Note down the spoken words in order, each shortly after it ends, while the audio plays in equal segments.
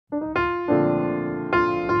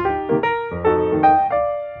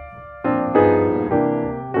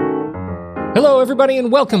Hello, everybody,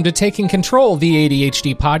 and welcome to Taking Control, the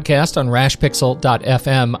ADHD podcast on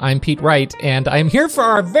rashpixel.fm. I'm Pete Wright, and I'm here for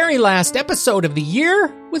our very last episode of the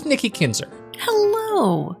year with Nikki Kinzer.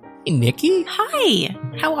 Hello. Hey, Nikki. Hi.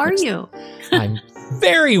 How are you? I'm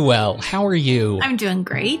very well. How are you? I'm doing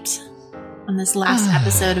great on this last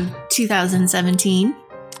episode of 2017.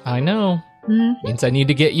 I know. Means I need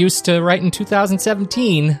to get used to writing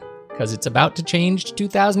 2017. Because it's about to change to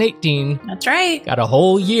 2018. That's right. Got a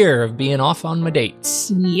whole year of being off on my dates.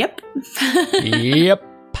 Yep. Yep.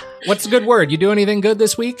 What's a good word? You do anything good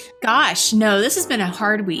this week? Gosh, no, this has been a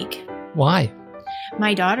hard week. Why?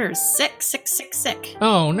 My daughter's sick.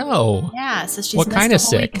 Oh, no. Yeah, so she's what missed kind the of whole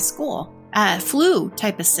sick? week of school. Flu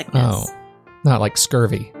type of sickness. Oh, not like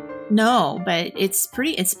scurvy. No, but it's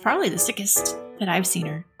probably the sickest that I've seen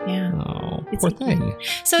her. Yeah. Oh, It's poor a- thing.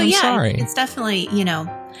 So I'm yeah, sorry. it's definitely,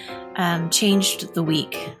 changed the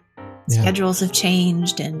week. Yeah. Schedules have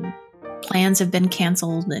changed and plans have been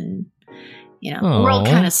canceled, and the Aw. world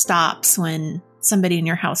kind of stops when somebody in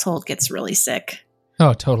your household gets really sick. Oh,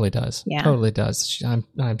 it totally does. Yeah. Totally does.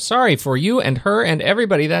 I'm sorry for you and her and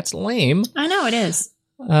everybody. That's lame. I know it is.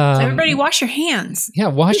 So everybody wash your hands. Yeah,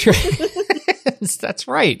 wash your hands. That's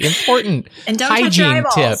right. Important. And don't touch your hygiene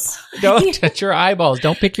eyeballs. tip. Don't touch your eyeballs.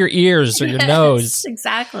 Don't pick your ears or your Yes, nose.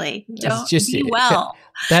 Exactly. It's Don't just- be well.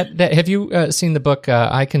 That have you seen the book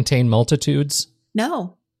I Contain Multitudes?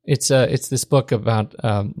 No. It's this book about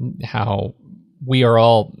how we are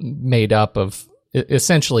all made up of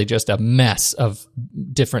essentially just a mess of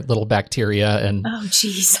different little bacteria and Oh,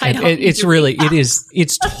 geez.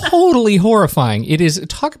 it's totally horrifying. It is,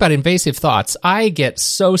 talk about invasive thoughts. I get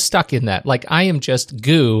so stuck in that. Like, I am just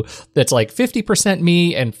goo that's like 50%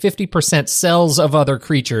 me and 50% cells of other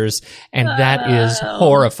creatures. And that is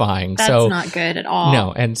horrifying. That's So not good at all.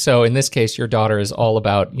 no. And so in this case, your daughter is all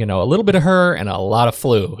about, a little bit of her and a lot of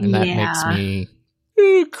flu. And that makes me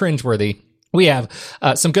cringeworthy. We have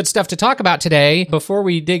some good stuff to talk about today. Before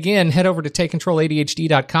we dig in, head over to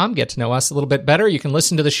TakeControlADHD.com. Get to know us a little bit better. You can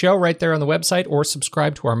listen to the show right there on the website or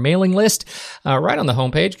subscribe to our mailing list right on the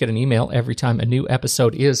homepage. Get an email every time a new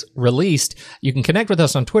episode is released. You can connect with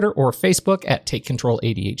us on Twitter or Facebook at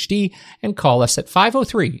TakeControlADHD and call us at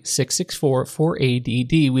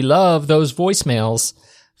 503-664-4ADD. We love those voicemails.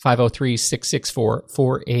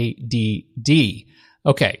 503-664-4ADD.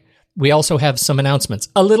 Okay. We also have some announcements,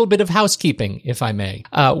 a little bit of housekeeping, if I may.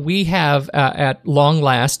 We have, at long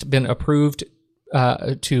last, been approved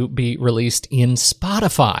to be released in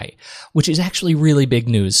Spotify, which is actually really big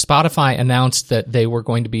news. Spotify announced that they were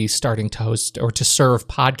going to be starting to host or to serve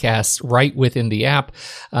podcasts right within the app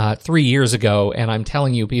 3 years ago. And I'm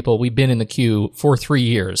telling you, people, we've been in the queue for 3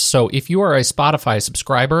 years. So if you are a Spotify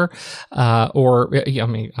subscriber,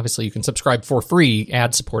 obviously you can subscribe for free,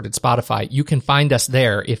 ad-supported Spotify. You can find us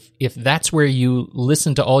there. If that's where you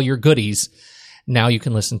listen to all your goodies, now you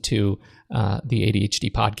can listen to the ADHD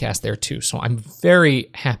podcast there too. So I'm very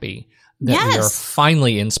happy that we are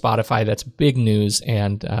finally in Spotify. That's big news.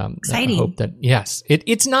 And exciting. I hope that, yes,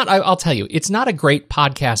 it's not, I'll tell you, it's not a great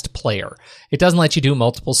podcast player. It doesn't let you do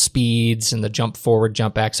multiple speeds and the jump forward,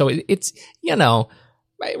 jump back. So it's,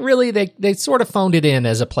 really, they sort of phoned it in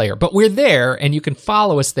as a player, but we're there and you can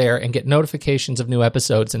follow us there and get notifications of new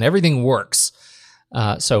episodes and everything works.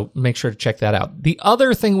 So make sure to check that out. The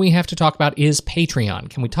other thing we have to talk about is Patreon.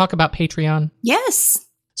 Can we talk about Patreon? Yes.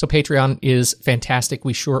 So Patreon is fantastic.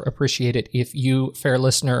 We sure appreciate it. If you, fair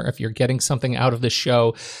listener, if you're getting something out of this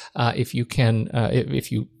show, if you can,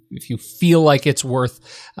 if you feel like it's worth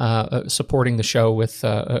supporting the show with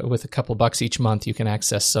a couple bucks each month, you can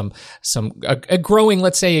access a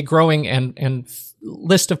growing and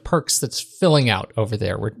list of perks that's filling out over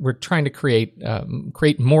there. We're trying to create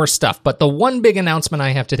more stuff. But the one big announcement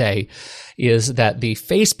I have today is that the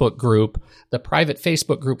Facebook group, the private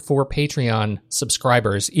Facebook group for Patreon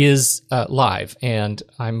subscribers, is live. And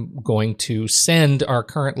I'm going to send our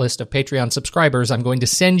current list of Patreon subscribers, I'm going to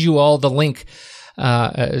send you all the link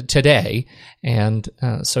today. And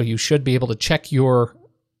so you should be able to check your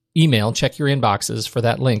email, check your inboxes for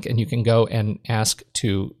that link, and you can go and ask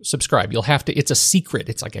to subscribe. You'll have to, it's a secret.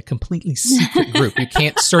 It's like a completely secret group. You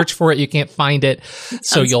can't search for it. You can't find it.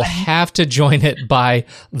 So you'll have to join it by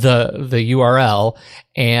the URL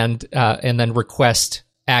and then request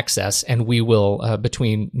access. And we will,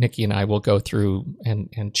 between Nikki and I, will go through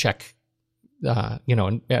and check,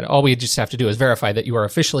 and all we just have to do is verify that you are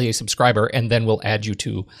officially a subscriber, and then we'll add you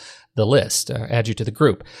to the list, add you to the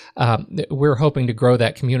group. We're hoping to grow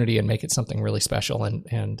that community and make it something really special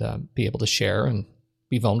and be able to share and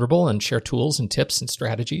be vulnerable and share tools and tips and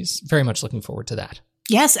strategies. Very much looking forward to that.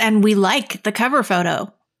 Yes, and we like the cover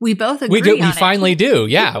photo. We both agree We do. on We it. finally do.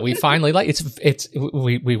 Yeah, we finally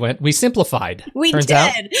we simplified. We Turns did.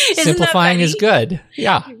 out Isn't simplifying that is good.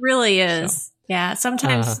 Yeah. It really is. Yeah.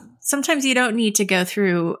 Sometimes you don't need to go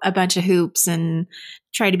through a bunch of hoops and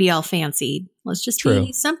try to be all fancy. Let's just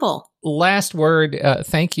be simple. Last word.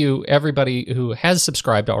 Thank you, everybody who has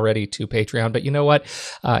subscribed already to Patreon. But you know what?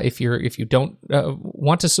 If you don't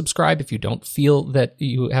want to subscribe, if you don't feel that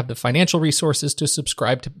you have the financial resources to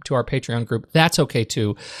subscribe to our Patreon group, that's okay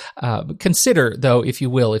too. Consider, though, if you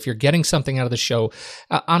will, if you're getting something out of the show,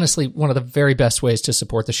 honestly, one of the very best ways to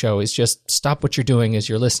support the show is just stop what you're doing as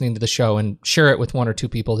you're listening to the show and share it with one or two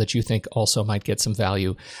people that you think also might get some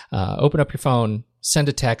value. Open up your phone. Send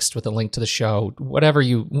a text with a link to the show,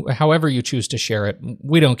 however you choose to share it.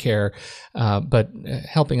 We don't care, but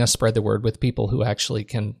helping us spread the word with people who actually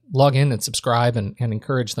can log in and subscribe and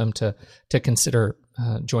encourage them to consider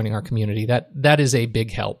joining our community. That is a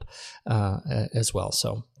big help as well.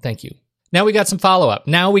 So thank you. Now we got some follow-up.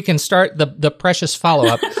 Now we can start the precious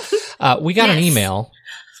follow-up. We got an email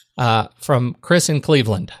from Chris in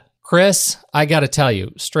Cleveland. Chris, I got to tell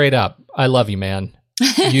you straight up, I love you, man.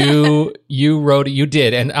 You wrote it. You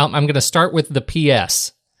did. And I'm going to start with the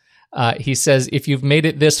PS. He says, if you've made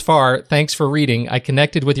it this far, thanks for reading. I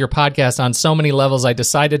connected with your podcast on so many levels, I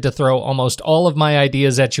decided to throw almost all of my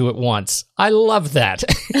ideas at you at once. I love that.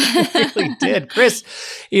 He really did. Chris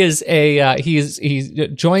is he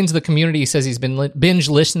joins the community. He says he's been binge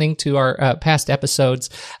listening to our past episodes,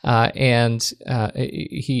 and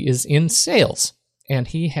he is in sales. And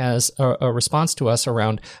he has a response to us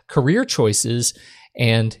around career choices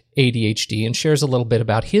and ADHD, and shares a little bit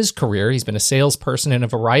about his career. He's been a salesperson in a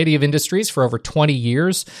variety of industries for over 20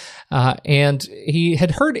 years. And he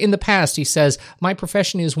had heard in the past, he says, my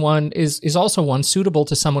profession is also one suitable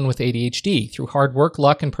to someone with ADHD. Through hard work,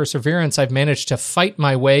 luck, and perseverance, I've managed to fight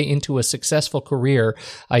my way into a successful career.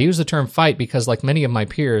 I use the term fight because, like many of my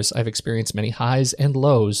peers, I've experienced many highs and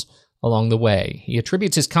lows along the way. He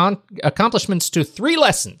attributes his accomplishments to 3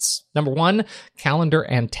 lessons. Number 1, calendar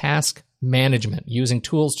and task management, using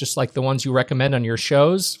tools just like the ones you recommend on your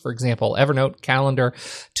shows. For example, Evernote, Calendar,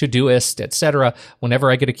 Todoist, etc.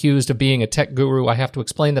 Whenever I get accused of being a tech guru, I have to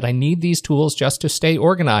explain that I need these tools just to stay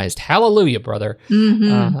organized. Hallelujah, brother.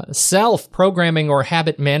 Mm-hmm. Self-programming or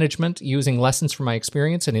habit management, using lessons from my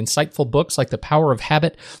experience and insightful books like The Power of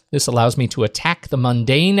Habit. This allows me to attack the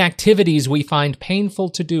mundane activities we find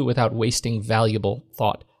painful to do without wasting valuable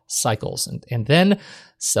thought cycles. And then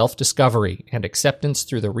self-discovery and acceptance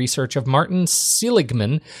through the research of Martin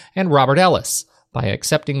Seligman and Robert Ellis. By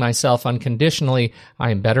accepting myself unconditionally,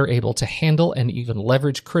 I am better able to handle and even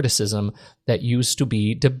leverage criticism that used to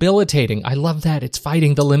be debilitating. I love that. It's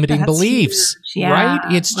fighting the limiting beliefs, right?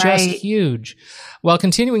 It's just huge. While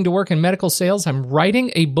continuing to work in medical sales, I'm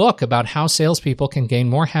writing a book about how salespeople can gain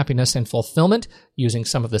more happiness and fulfillment using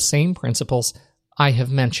some of the same principles I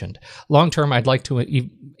have mentioned. Long term, I'd like to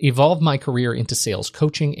evolve my career into sales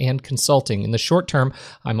coaching and consulting. In the short term,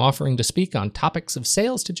 I'm offering to speak on topics of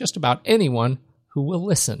sales to just about anyone who will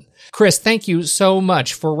listen. Chris, thank you so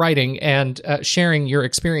much for writing and sharing your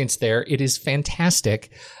experience there. It is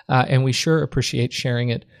fantastic, and we sure appreciate sharing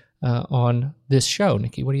it on this show.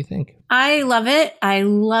 Nikki, what do you think? I love it. I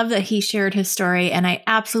love that he shared his story, and I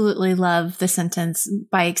absolutely love the sentence,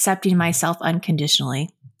 by accepting myself unconditionally.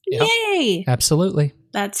 Yep. Yay! Absolutely.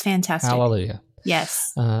 That's fantastic. Hallelujah.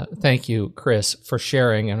 Yes. Thank you, Chris, for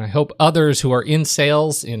sharing. And I hope others who are in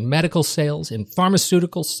sales, in medical sales, in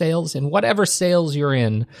pharmaceutical sales, in whatever sales you're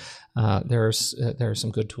in, there are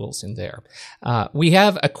some good tools in there. We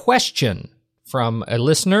have a question from a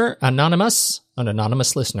listener, an anonymous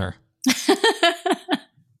listener.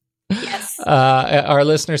 Yes. Our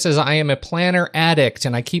listener says, I am a planner addict,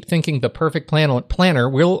 and I keep thinking the perfect planner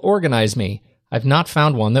will organize me. I've not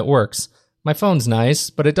found one that works. My phone's nice,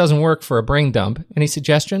 but it doesn't work for a brain dump. Any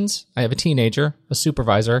suggestions? I have a teenager, a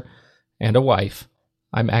supervisor, and a wife.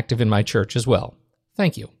 I'm active in my church as well.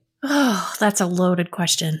 Thank you. Oh, that's a loaded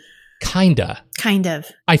question. Kinda. Kind of.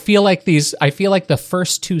 I feel like the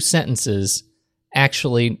first 2 sentences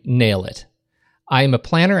actually nail it. I am a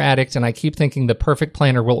planner addict, and I keep thinking the perfect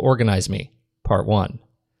planner will organize me. Part 1.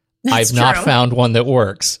 I've not found one that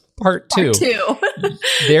works. Part 2.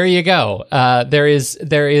 There you go. There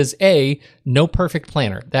is a no perfect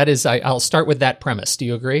planner. That is, I'll start with that premise. Do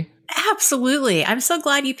you agree? Absolutely. I'm so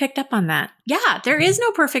glad you picked up on that. Yeah, there is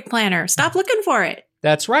no perfect planner. Stop looking for it.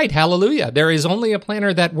 That's right. Hallelujah. There is only a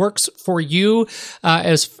planner that works for you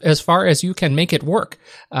as far as you can make it work.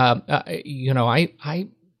 I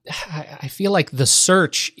feel like the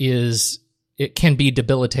search it can be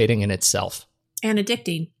debilitating in itself. And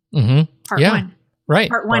addicting. Mm-hmm. Part 1. Right.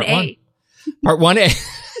 Part 1A. Part 1A.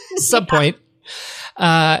 some point.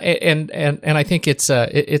 And I think it's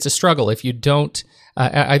a struggle if you don't.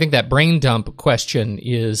 I think that brain dump question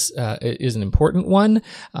is an important one.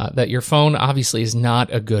 That your phone obviously is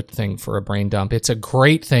not a good thing for a brain dump. It's a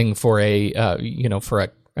great thing for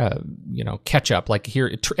catch up, like here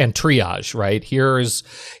and triage, right? Here's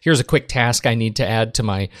a quick task I need to add to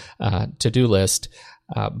my to-do list.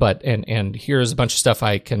 But here's a bunch of stuff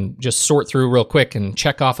I can just sort through real quick and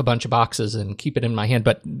check off a bunch of boxes and keep it in my hand.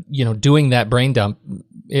 But, doing that brain dump,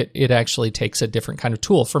 it actually takes a different kind of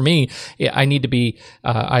tool. For me, I need to be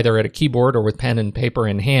either at a keyboard or with pen and paper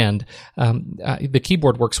in hand. The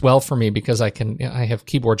keyboard works well for me because I have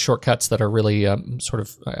keyboard shortcuts that are really I've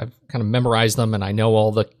kind of memorized them, and I know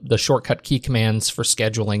all the shortcut key commands for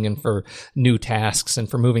scheduling and for new tasks and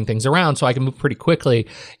for moving things around, so I can move pretty quickly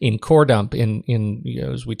in Core Dump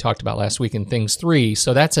as we talked about last week in Things 3.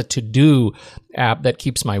 So that's a to-do app that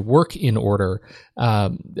keeps my work in order,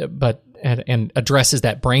 and addresses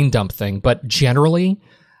that brain dump thing. But generally,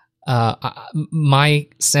 my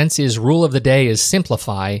sense is rule of the day is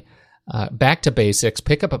simplify, back to basics,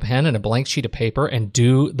 pick up a pen and a blank sheet of paper and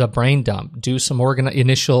do the brain dump. Do some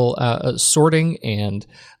initial sorting and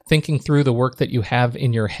thinking through the work that you have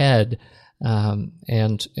in your head,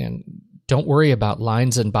 and don't worry about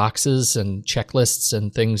lines and boxes and checklists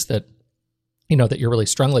and things that that you're really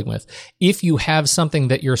struggling with. If you have something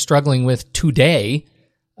that you're struggling with today,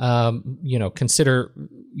 consider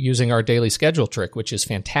using our daily schedule trick, which is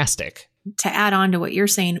fantastic. To add on to what you're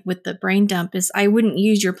saying with the brain dump is I wouldn't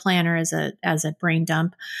use your planner as a brain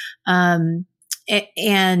dump.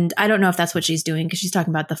 And I don't know if that's what she's doing because she's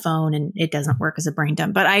talking about the phone and it doesn't work as a brain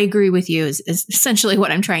dump. But I agree with you is essentially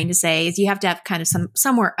what I'm trying to say is you have to have kind of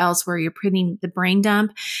somewhere else where you're putting the brain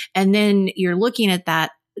dump, and then you're looking at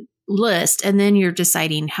that list and then you're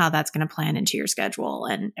deciding how that's going to plan into your schedule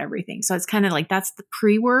and everything. So it's kind of like that's the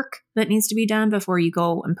pre-work that needs to be done before you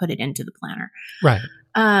go and put it into the planner. Right.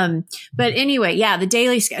 But anyway, the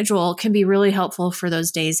daily schedule can be really helpful for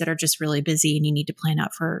those days that are just really busy and you need to plan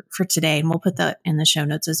out for today. And we'll put that in the show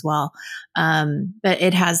notes as well. But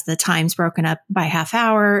it has the times broken up by half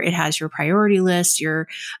hour. It has your priority list, your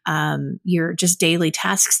just daily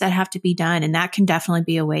tasks that have to be done. And that can definitely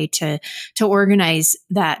be a way to organize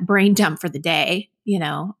that brain dump for the day,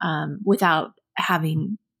 without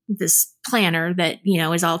having this planner that,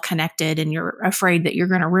 is all connected and you're afraid that you're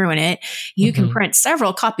going to ruin it. You can print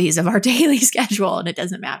several copies of our daily schedule and it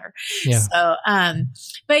doesn't matter. Yeah. So,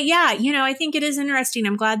 but I think it is interesting.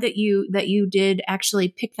 I'm glad that you did actually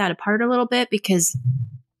pick that apart a little bit, because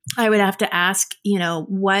I would have to ask,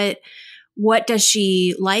 what does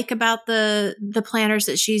she like about the planners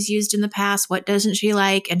that she's used in the past? What doesn't she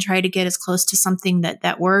like? And try to get as close to something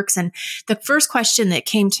that works. And the first question that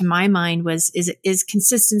came to my mind was, is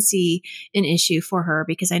consistency an issue for her?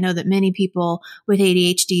 Because I know that many people with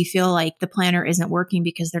ADHD feel like the planner isn't working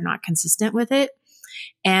because they're not consistent with it.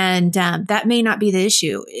 And that may not be the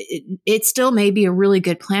issue. It still may be a really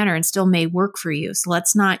good planner and still may work for you. So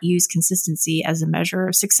let's not use consistency as a measure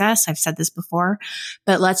of success. I've said this before,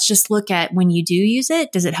 but let's just look at when you do use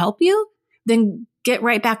it. Does it help you? Then get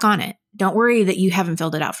right back on it. Don't worry that you haven't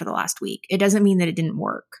filled it out for the last week. It doesn't mean that it didn't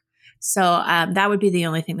work. So that would be the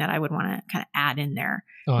only thing that I would want to kind of add in there.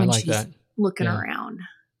 Oh, I like that. Looking around.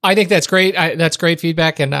 I think that's great. That's great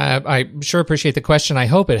feedback, and I sure appreciate the question. I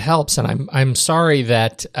hope it helps, and I'm sorry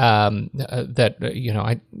that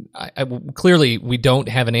clearly we don't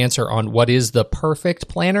have an answer on what is the perfect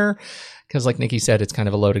planner, because like Nikki said, it's kind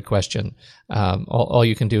of a loaded question. All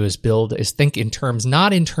you can do is think in terms,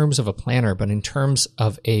 not in terms of a planner, but in terms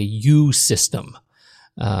of a you system.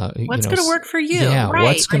 What's going to work for you? Yeah, right.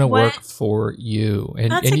 What's going to work for you?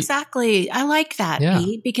 And exactly. I like that,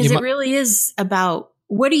 Pete, because it really is about.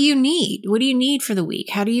 What do you need? What do you need for the week?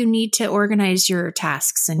 How do you need to organize your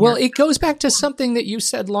tasks? It goes back to something that you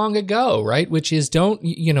said long ago, right? Which is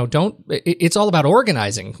it's all about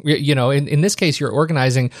organizing. In this case, you're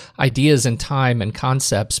organizing ideas and time and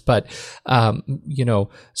concepts, but,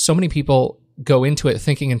 so many people go into it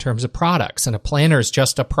thinking in terms of products, and a planner is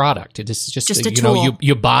just a product. It is just a tool.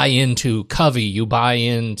 You buy into Covey, you buy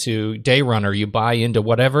into Dayrunner, you buy into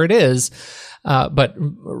whatever it is. But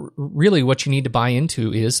really what you need to buy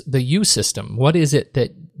into is the you system. What is it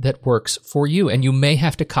that works for you? And you may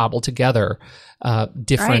have to cobble together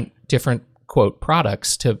different quote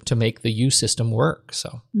products to make the you system work.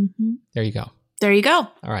 So There you go. There you go.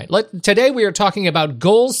 All right. Today we are talking about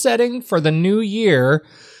goal setting for the new year.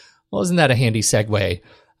 Well, isn't that a handy segue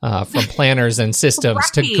from planners and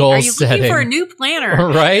systems to goal setting? Are you looking for a new planner?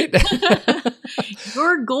 Right.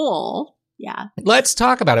 Your goal Yeah. Let's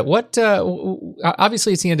talk about it. What,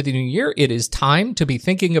 obviously it's the end of the new year. It is time to be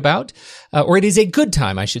thinking about, or it is a good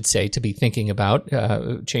time, I should say, to be thinking about,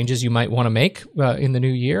 changes you might want to make, in the new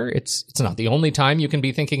year. It's not the only time you can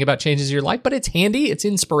be thinking about changes in your life, but it's handy. It's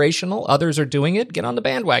inspirational. Others are doing it. Get on the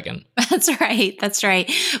bandwagon. That's right. That's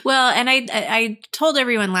right. Well, and I told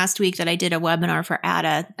everyone last week that I did a webinar for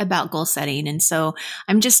ADA about goal setting. And so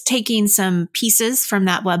I'm just taking some pieces from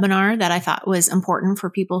that webinar that I thought was important for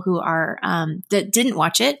people who are, that didn't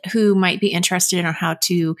watch it, who might be interested in how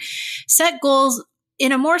to set goals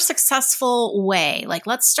in a more successful way. Like,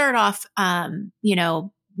 let's start off,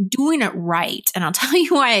 doing it right. And I'll tell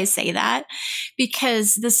you why I say that,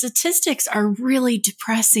 because the statistics are really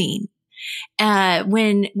depressing.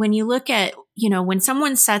 When you look at, when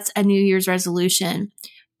someone sets a New Year's resolution,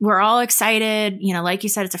 we're all excited. Like you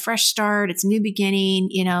said, it's a fresh start. It's a new beginning.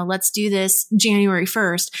 Let's do this January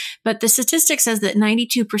 1st. But the statistic says that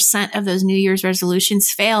 92% of those New Year's resolutions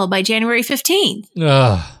fail by January 15th.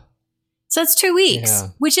 Ugh. So that's 2 weeks,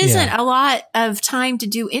 which isn't a lot of time to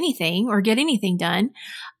do anything or get anything done.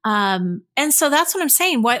 And so that's what I'm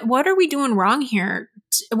saying. What are we doing wrong here?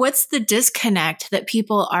 What's the disconnect that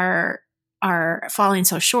people are falling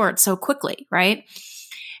so short so quickly, right?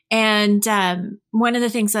 And one of the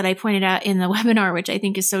things that I pointed out in the webinar, which I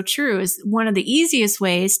think is so true, is one of the easiest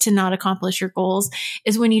ways to not accomplish your goals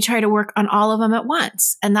is when you try to work on all of them at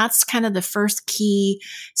once. And that's kind of the first key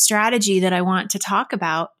strategy that I want to talk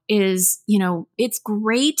about is, it's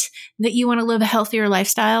great that you want to live a healthier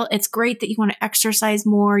lifestyle. It's great that you want to exercise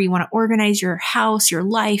more. You want to organize your house, your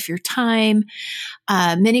life, your time.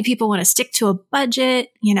 Many people want to stick to a budget,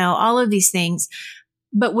 all of these things.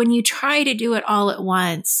 But when you try to do it all at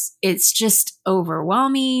once, it's just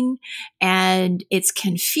overwhelming and it's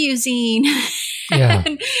confusing. Yeah.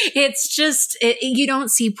 And it's just, you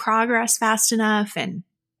don't see progress fast enough. And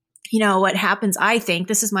what happens, I think,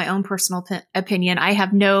 this is my own personal opinion. I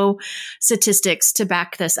have no statistics to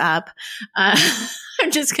back this up. I'm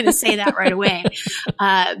just going to say that right away.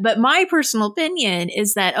 But my personal opinion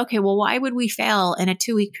is that, okay, well, why would we fail in a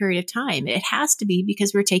 2-week period of time? It has to be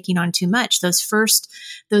because we're taking on too much. Those first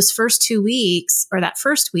 2 weeks or that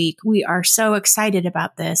first week, we are so excited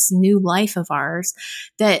about this new life of ours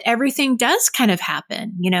that everything does kind of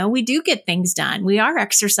happen. We do get things done. We are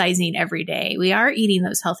exercising every day. We are eating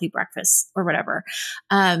those healthy breakfasts or whatever.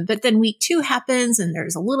 But then week 2 happens and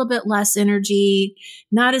there's a little bit less energy,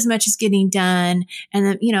 not as much is getting done. And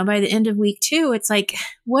then, by the end of week 2, it's like,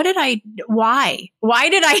 why did I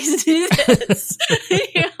do this?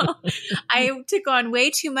 I took on way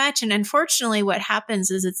too much. And unfortunately, what happens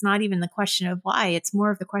is it's not even the question of why, it's more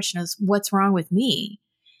of the question of what's wrong with me.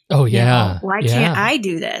 Oh, yeah. Why can't I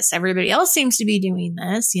do this? Everybody else seems to be doing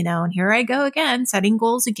this, and here I go again, setting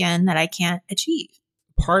goals again that I can't achieve.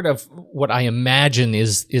 Part of what I imagine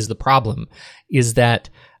is the problem is that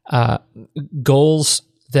goals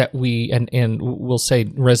that and we'll say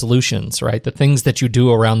resolutions, right? The things that you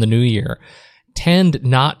do around the new year tend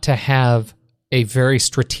not to have a very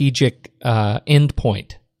strategic end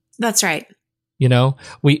point. That's right.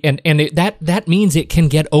 That means it can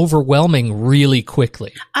get overwhelming really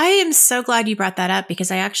quickly. I am so glad you brought that up because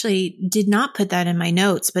I actually did not put that in my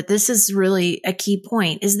notes, but this is really a key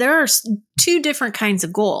point is there are 2 different kinds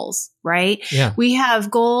of goals, right? Yeah. We have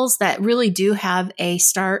goals that really do have a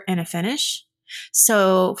start and a finish.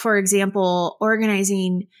 So, for example,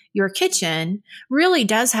 organizing your kitchen really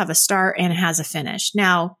does have a start and has a finish.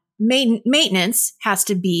 Now, maintenance has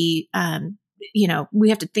to be, we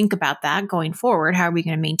have to think about that going forward. How are we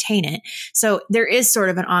going to maintain it? So there is sort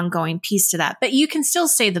of an ongoing piece to that, but you can still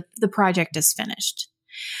say the project is finished.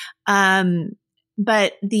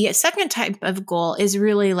 But the second type of goal is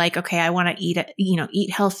really like, okay, I want to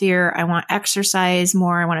eat healthier. I want to exercise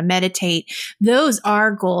more. I want to meditate. Those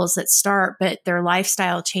are goals that start, but their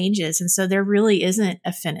lifestyle changes. And so there really isn't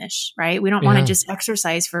a finish, right? We don't want to just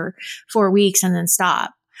exercise for 4 weeks and then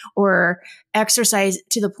stop, or exercise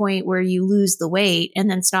to the point where you lose the weight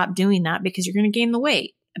and then stop doing that because you're going to gain the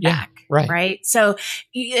weight back. Right. So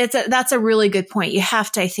that's a really good point. You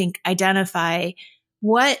have to, I think, identify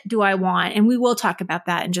what do I want? And we will talk about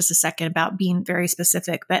that in just a second about being very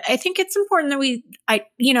specific. But I think it's important that we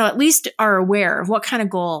at least are aware of what kind of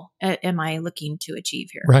goal am I looking to achieve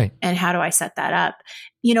here? Right. And how do I set that up?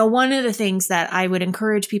 One of the things that I would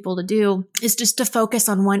encourage people to do is just to focus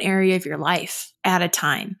on one area of your life at a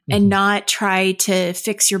time and not try to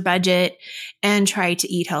fix your budget and try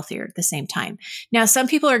to eat healthier at the same time. Now, some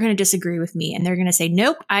people are going to disagree with me and they're going to say,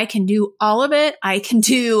 nope, I can do all of it. I can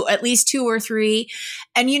do at least 2 or 3.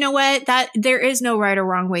 And you know what? That there is no right or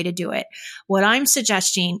wrong way to do it. What I'm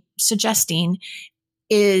suggesting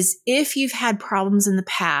is if you've had problems in the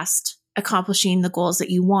past accomplishing the goals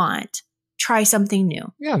that you want, try something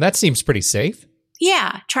new. Yeah, that seems pretty safe.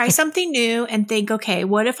 Yeah, try something new and think, okay,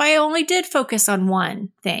 what if I only did focus on one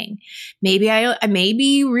thing? Maybe I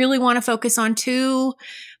really want to focus on two,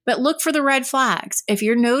 but look for the red flags. If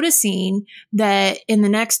you're noticing that in the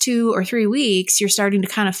next 2 or 3 weeks, you're starting to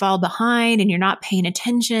kind of fall behind and you're not paying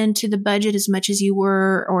attention to the budget as much as you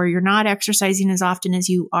were, or you're not exercising as often as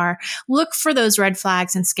you are, look for those red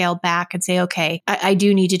flags and scale back and say, okay, I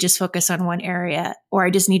do need to just focus on one area, or I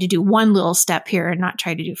just need to do one little step here and not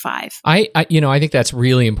try to do 5. I think that's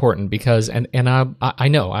really important because, and I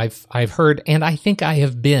know I've heard, and I think I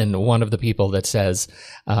have been one of the people that says,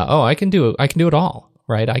 I can do it all.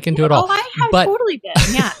 Right, I can do it all. Oh, I have totally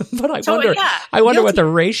been. Yeah, but I wonder what the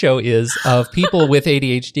ratio is of people with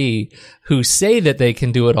ADHD who say that they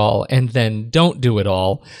can do it all and then don't do it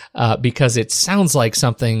all, because it sounds like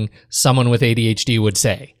something someone with ADHD would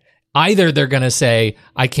say. Either they're going to say,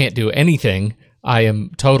 "I can't do anything. I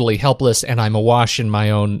am totally helpless, and I'm awash in my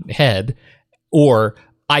own head," or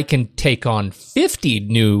I can take on 50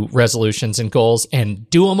 new resolutions and goals and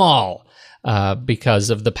do them all. Because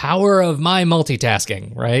of the power of my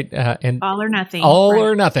multitasking, right? And all or nothing.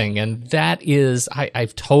 Or nothing. And that is,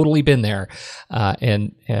 I've totally been there.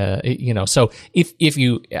 So if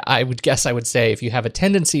you, I would say if you have a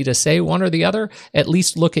tendency to say one or the other, at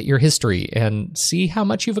least look at your history and see how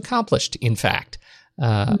much you've accomplished, in fact.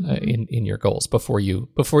 In your goals before you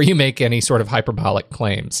make any sort of hyperbolic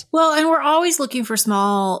claims. Well, and we're always looking for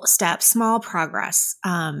small steps, small progress,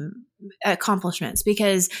 accomplishments,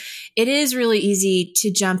 because it is really easy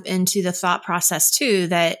to jump into the thought process too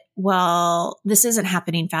that, well, this isn't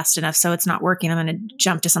happening fast enough, so it's not working. I'm going to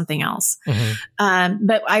jump to something else. Mm-hmm.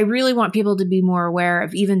 But I really want people to be more aware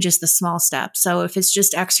of even just the small steps. So if it's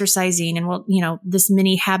just exercising and this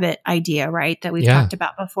mini habit idea, right, that we've talked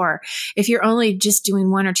about before, if you're only just doing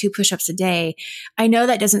 1 or 2 push-ups a day, I know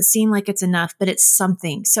that doesn't seem like it's enough, but it's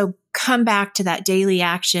something. So come back to that daily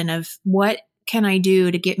action of what can I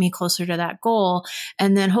do to get me closer to that goal?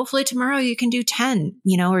 And then hopefully tomorrow you can do 10,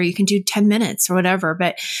 or you can do 10 minutes or whatever,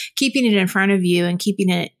 but keeping it in front of you and keeping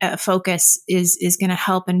it focus is going to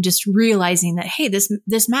help. And just realizing that, hey,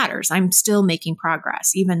 this matters. I'm still making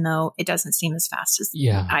progress, even though it doesn't seem as fast as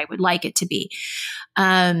I would like it to be.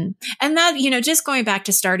 And that, just going back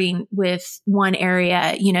to starting with one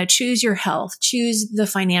area, choose your health, choose the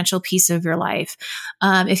financial piece of your life.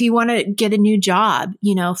 If you want to get a new job,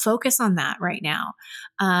 focus on that right now.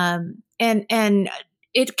 And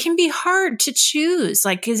it can be hard to choose,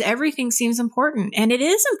 because everything seems important, and it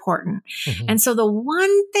is important. Mm-hmm. And so the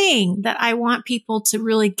one thing that I want people to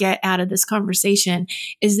really get out of this conversation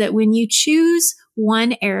is that when you choose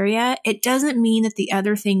one area, it doesn't mean that the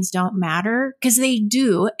other things don't matter, because they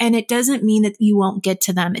do. And it doesn't mean that you won't get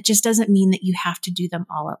to them. It just doesn't mean that you have to do them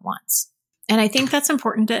all at once. And I think that's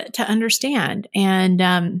important to understand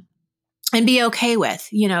and be okay with,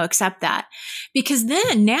 accept that, because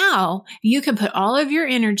then now you can put all of your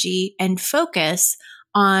energy and focus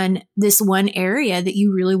on this one area that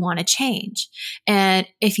you really want to change. And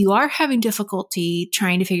if you are having difficulty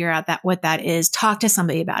trying to figure out what that is, talk to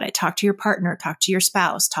somebody about it. Talk to your partner, talk to your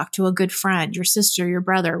spouse, talk to a good friend, your sister, your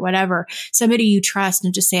brother, whatever, somebody you trust,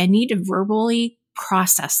 and just say, I need to verbally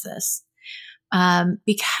process this.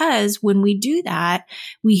 Because when we do that,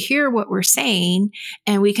 we hear what we're saying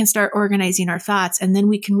and we can start organizing our thoughts, and then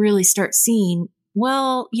we can really start seeing,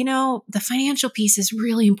 well, the financial piece is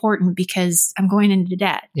really important because I'm going into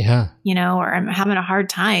debt, or I'm having a hard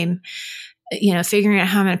time, figuring out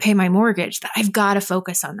how I'm going to pay my mortgage. I've got to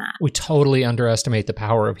focus on that. We totally underestimate the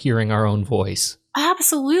power of hearing our own voice.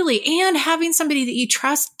 Absolutely. And having somebody that you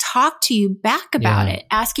trust talk to you back about it,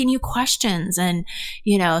 asking you questions. And,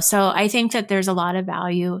 so I think that there's a lot of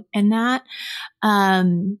value in that.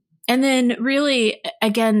 And then really,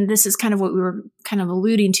 again, this is kind of what we were kind of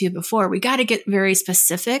alluding to before. We got to get very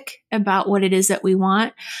specific about what it is that we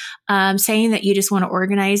want. Saying that you just want to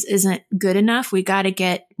organize isn't good enough. We got to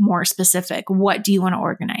get more specific. What do you want to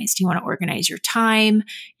organize? Do you want to organize your time,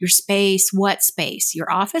 your space? What space?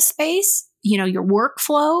 Your office space? Your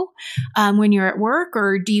workflow when you're at work,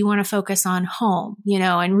 or do you want to focus on home,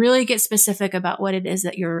 and really get specific about what it is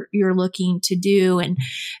that you're looking to do,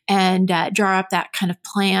 and draw up that kind of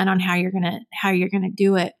plan on how you're going to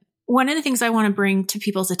do it. One of the things I want to bring to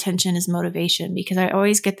people's attention is motivation, because I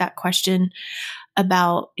always get that question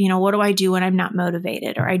about, what do I do when I'm not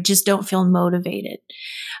motivated, or I just don't feel motivated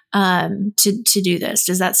to do this.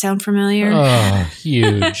 Does that sound familiar? Oh,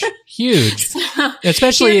 huge, Huge. So,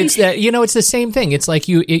 Especially it's that, it's the same thing. It's like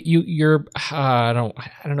you're I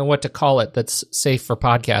don't know what to call it that's safe for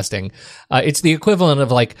podcasting. It's the equivalent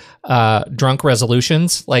of like drunk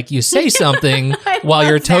resolutions. Like you say something while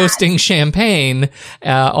you're toasting champagne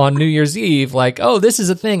on New Year's Eve, like, oh, this is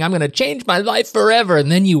a thing. I'm going to change my life forever. And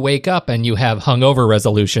then you wake up and you have hungover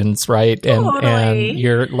resolutions, right? And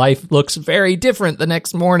your life looks very different the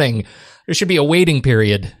next morning. There should be a waiting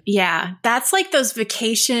period. Yeah, that's like those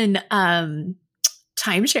vacation timeshares.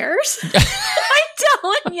 I'm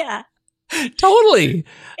telling you. Totally.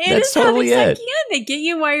 That's totally it. They get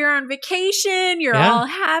you while you're on vacation. You're all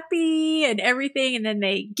happy and everything. And then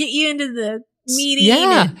they get you into the meeting.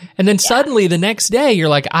 Yeah. And then suddenly the next day you're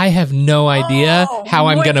like, I have no idea how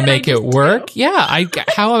I'm going to make it work. Yeah.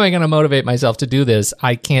 How am I going to motivate myself to do this?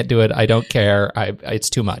 I can't do it. I don't care.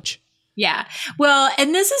 It's too much. Yeah. Well,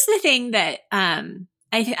 and this is the thing that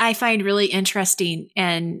I find really interesting.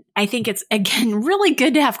 And I think it's, again, really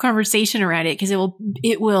good to have conversation around it because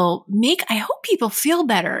it will make, I hope people feel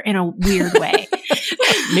better in a weird way.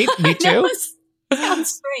 Me too.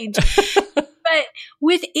 Sounds strange. But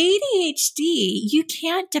with ADHD, you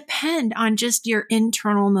can't depend on just your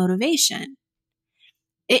internal motivation.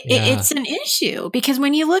 It's an issue because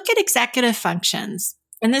when you look at executive functions,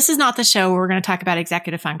 and this is not the show where we're going to talk about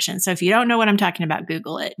executive function. So if you don't know what I'm talking about,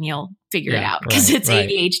 Google it and you'll figure it out because it's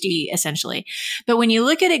ADHD essentially. But when you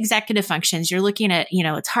look at executive functions, you're looking at,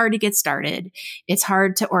 it's hard to get started. It's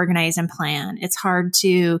hard to organize and plan. It's hard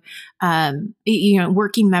to,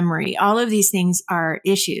 working memory. All of these things are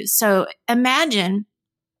issues. So imagine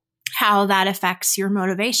how that affects your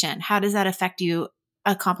motivation. How does that affect you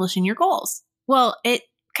accomplishing your goals? Well, it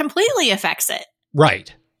completely affects it.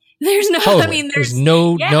 Right. There's no, totally. There's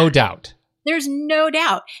no doubt. There's no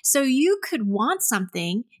doubt. So you could want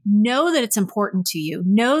something, know that it's important to you,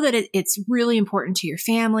 know that it's really important to your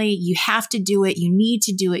family. You have to do it. You need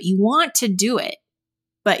to do it. You want to do it,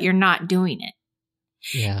 but you're not doing it.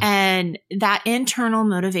 Yeah. And that internal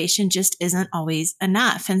motivation just isn't always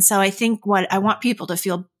enough. And so I think what I want people to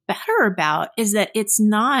feel better about is that it's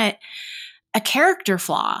not a character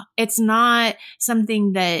flaw. It's not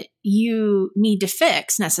something that you need to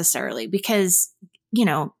fix necessarily because,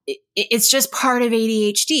 it's just part of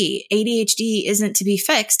ADHD. ADHD isn't to be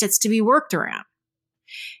fixed. It's to be worked around.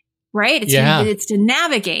 Right? It's to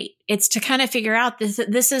navigate. It's to kind of figure out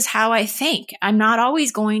this is how I think. I'm not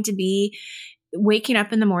always going to be waking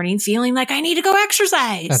up in the morning feeling like I need to go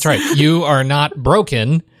exercise. That's right. You are not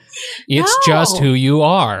broken. It's just who you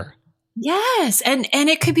are. Yes. And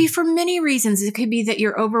it could be for many reasons. It could be that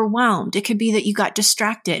you're overwhelmed. It could be that you got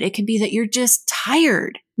distracted. It could be that you're just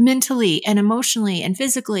tired mentally and emotionally and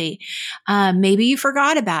physically. Maybe you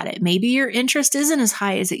forgot about it. Maybe your interest isn't as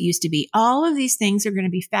high as it used to be. All of these things are going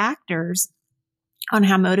to be factors on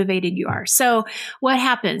how motivated you are. So what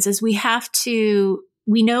happens is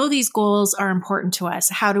we know these goals are important to us.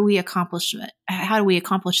 How do we accomplish it? How do we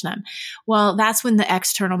accomplish them? Well, that's when the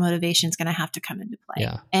external motivation is going to have to come into play.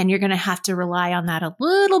 Yeah. And you're going to have to rely on that a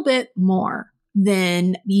little bit more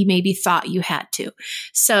than you maybe thought you had to.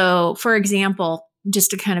 So, for example,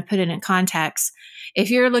 just to kind of put it in context, if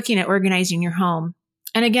you're looking at organizing your home,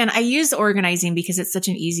 and again, I use organizing because it's such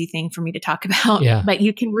an easy thing for me to talk about, but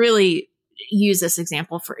you can really use this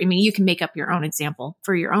example you can make up your own example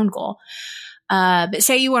for your own goal. But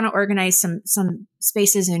say you want to organize some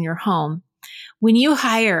spaces in your home. When you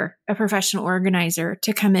hire a professional organizer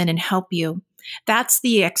to come in and help you, that's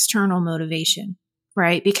the external motivation,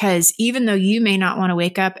 right? Because even though you may not want to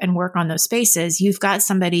wake up and work on those spaces, you've got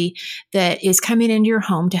somebody that is coming into your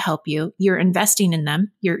home to help you. You're investing in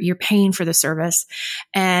them. You're paying for the service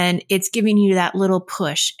and it's giving you that little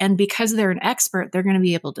push. And because they're an expert, they're going to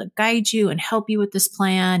be able to guide you and help you with this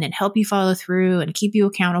plan and help you follow through and keep you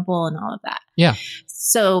accountable and all of that. Yeah.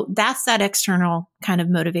 So that's that external kind of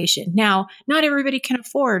motivation. Now, not everybody can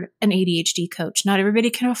afford an ADHD coach. Not everybody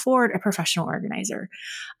can afford a professional organizer.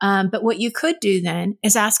 But what you could do then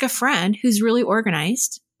is ask a friend who's really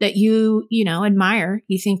organized that you admire.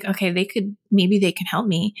 You think, okay, maybe they can help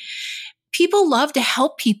me. People love to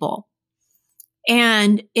help people.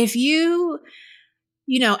 And if you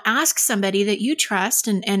ask somebody that you trust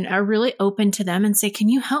and are really open to them and say, can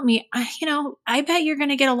you help me? I bet you're going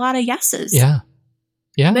to get a lot of yeses. Yeah.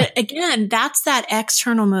 Yeah. But again, that's that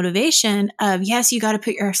external motivation of, yes, you got to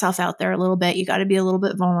put yourself out there a little bit. You got to be a little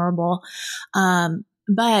bit vulnerable.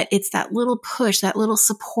 But it's that little push, that little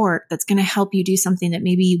support that's going to help you do something that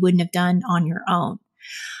maybe you wouldn't have done on your own.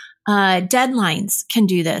 Deadlines can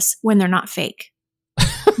do this when they're not fake,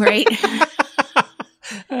 right?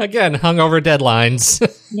 Again, hungover deadlines.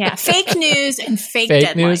 Yeah, fake news and fake Fake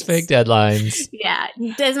deadlines. news, fake deadlines. Yeah,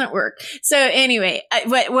 it doesn't work. So anyway,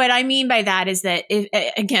 what I mean by that is that,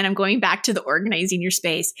 again, I'm going back to the organizing your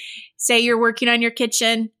space. Say you're working on your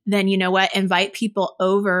kitchen, then you know what? Invite people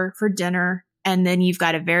over for dinner, and then you've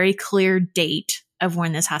got a very clear date of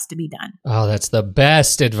when this has to be done. Oh, that's the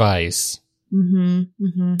best advice. Mm-hmm,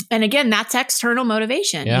 mm-hmm. And again, that's external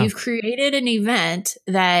motivation. Yeah. You've created an event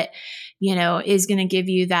that, you know, is going to give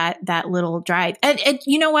you that little drive. And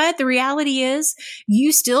you know what? The reality is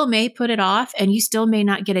you still may put it off and you still may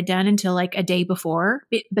not get it done until like a day before,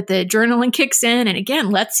 but the adrenaline kicks in. And again,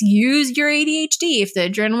 let's use your ADHD. If the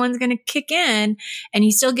adrenaline's going to kick in and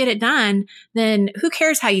you still get it done, then who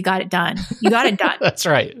cares how you got it done? You got it done. That's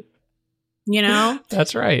right. You know?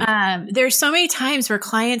 That's right. There's so many times where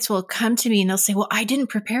clients will come to me and they'll say, well, I didn't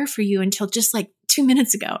prepare for you until just like 2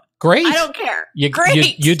 minutes ago. Great. I don't care.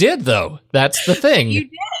 Great. You did, though. That's the thing. You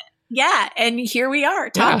did. Yeah. And here we are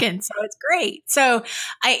talking. Yeah. So it's great. So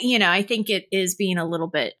I think it is being a little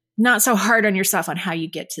bit not so hard on yourself on how you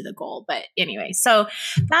get to the goal. But anyway, so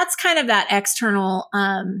that's kind of that external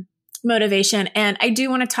motivation. And I do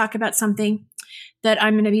want to talk about something that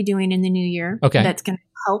I'm going to be doing in the new year. Okay. That's going to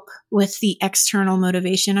help with the external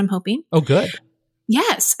motivation, I'm hoping. Oh, good.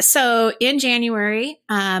 Yes. So in January,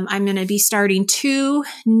 I'm going to be starting 2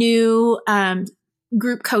 new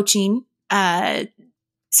group coaching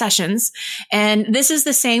sessions. And this is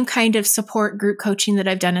the same kind of support group coaching that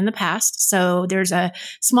I've done in the past. So there's a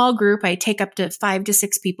small group. I take up to 5 to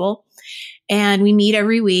 6 people. And we meet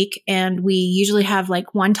every week, and we usually have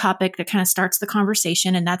like one topic that kind of starts the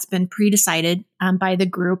conversation, and that's been pre-decided by the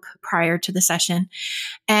group prior to the session.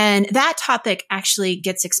 And that topic actually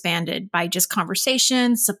gets expanded by just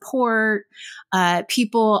conversation, support.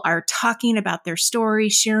 People are talking about their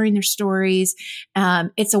stories, sharing their stories.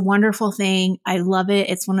 It's a wonderful thing. I love it.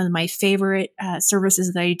 It's one of my favorite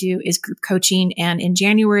services that I do is group coaching. And in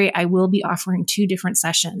January, I will be offering 2 different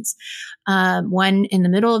sessions, one in the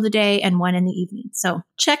middle of the day and one in the evening. So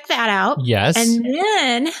check that out. Yes. And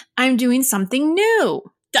then I'm doing something new.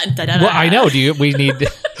 Dun, dun, dun, well, I know. We need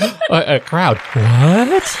a crowd.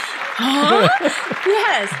 What? Huh?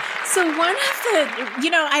 Yes. So one of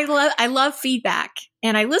the, I love feedback,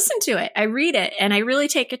 and I listen to it. I read it, and I really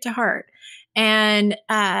take it to heart. And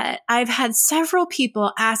I've had several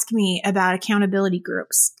people ask me about accountability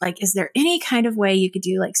groups. Like, is there any kind of way you could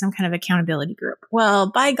do like some kind of accountability group? Well,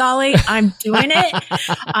 by golly, I'm doing it.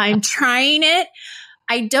 I'm trying it.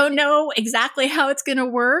 I don't know exactly how it's going to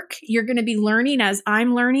work. You're going to be learning as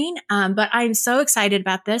I'm learning. But I'm so excited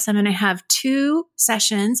about this. I'm going to have 2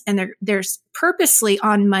 sessions, and there's purposely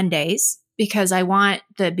on Mondays because I want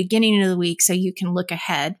the beginning of the week so you can look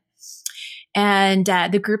ahead. And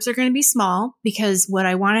the groups are going to be small because what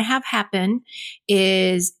I want to have happen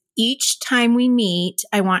is each time we meet,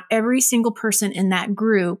 I want every single person in that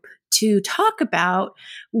group to talk about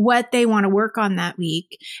what they want to work on that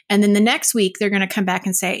week. And then the next week, they're going to come back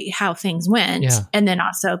and say how things went, and then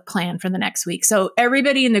also plan for the next week. So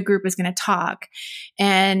everybody in the group is going to talk,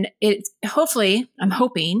 and I'm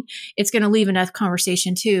hoping it's going to leave enough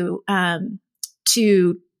conversation too,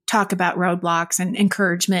 to talk about roadblocks and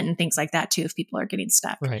encouragement and things like that too, if people are getting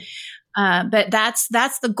stuck. Right. But that's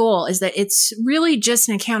the goal, is that it's really just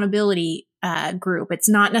an accountability group. It's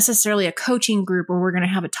not necessarily a coaching group where we're going to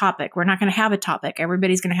have a topic. We're not going to have a topic.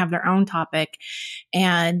 Everybody's going to have their own topic,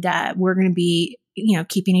 and we're going to be,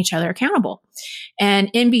 keeping each other accountable. And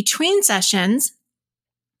in between sessions,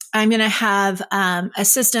 I'm going to have a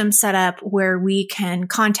system set up where we can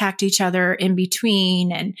contact each other in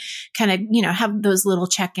between and kind of, have those little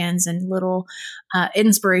check-ins and little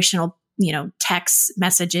inspirational, text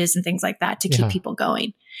messages and things like that to keep people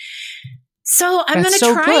going. So I'm going to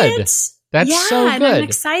try it. That's so good. And I'm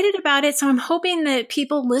excited about it. So I'm hoping that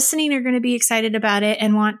people listening are going to be excited about it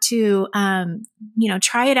and want to,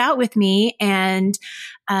 try it out with me. And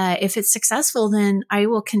if it's successful, then I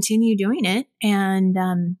will continue doing it, and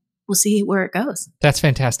we'll see where it goes. That's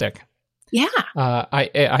fantastic. Yeah.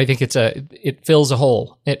 I think it fills a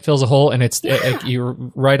hole. It fills a hole, and it's you're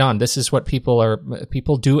right on. This is what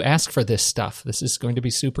people do ask for this stuff. This is going to be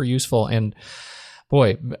super useful, and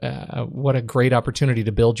boy, what a great opportunity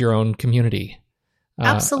to build your own community.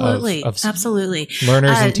 Absolutely. Absolutely.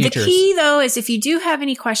 Learners and teachers. The key though is if you do have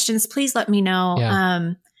any questions, please let me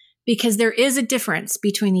know. Because there is a difference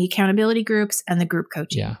between the accountability groups and the group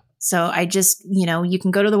coaching. Yeah. So I just, you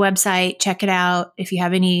can go to the website, check it out. If you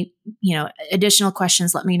have any, additional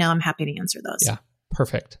questions, let me know. I'm happy to answer those. Yeah.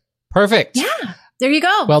 Perfect. Yeah. There you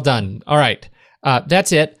go. Well done. All right.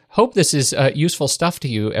 That's it. hope this is useful stuff to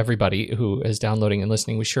you, everybody who is downloading and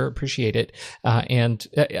listening. We sure appreciate it. And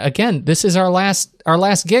again, this is our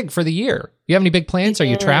last gig for the year. You have any big plans? Are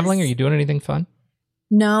you traveling? Are you doing anything fun?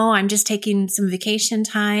 No, I'm just taking some vacation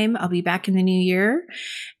time. I'll be back in the new year.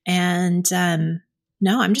 And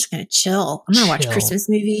no, I'm just going to chill. I'm going to watch Christmas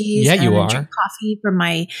movies. Yeah, you are. Drink coffee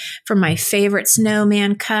from my favorite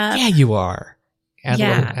snowman cup. Yeah, you are.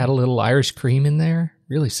 Add a little Irish cream in there.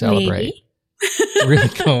 Really celebrate. Really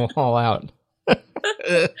go all out.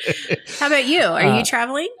 How about you? Are you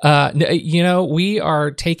traveling? We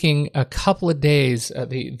are taking a couple of days.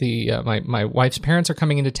 My wife's parents are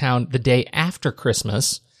coming into town the day after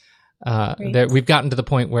Christmas. That we've gotten to the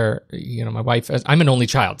point where my wife. I'm an only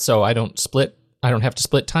child, so I don't have to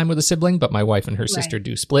split time with a sibling, but my wife and her sister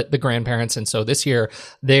do split the grandparents. And so this year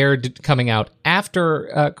they're coming out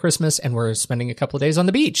after Christmas, and we're spending a couple of days on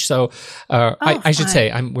the beach. So I should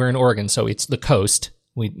say we're in Oregon, so it's the coast.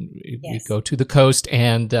 We go to the coast,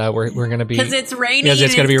 and we're going to be because it's raining. Yes,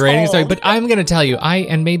 it's going to be raining. Sorry, but I'm going to tell you,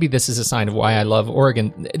 and maybe this is a sign of why I love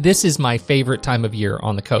Oregon. This is my favorite time of year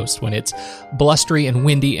on the coast, when it's blustery and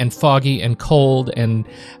windy and foggy and cold, and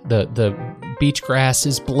the beach grass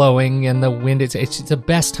is blowing and the wind. It's the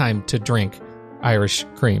best time to drink Irish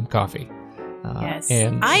cream coffee. Yes,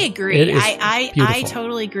 and I agree. I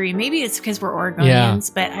totally agree. Maybe it's because we're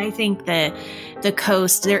Oregonians, but I think that the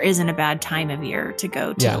coast, there isn't a bad time of year to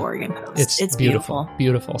go to the Oregon coast. It's beautiful.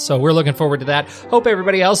 Beautiful. So we're looking forward to that. Hope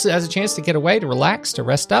everybody else has a chance to get away, to relax, to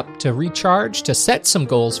rest up, to recharge, to set some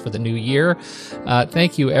goals for the new year.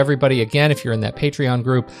 Thank you, everybody. Again, if you're in that Patreon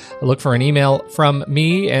group, look for an email from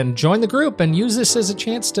me and join the group, and use this as a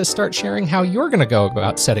chance to start sharing how you're going to go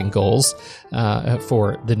about setting goals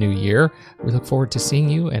for the new year. We look forward to seeing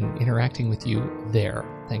you and interacting with you there.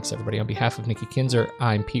 Thanks, everybody. On behalf of Nikki Kinzer,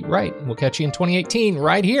 I'm Pete Wright. We'll catch you in 2018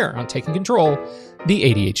 right here on Taking Control, the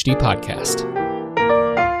ADHD podcast.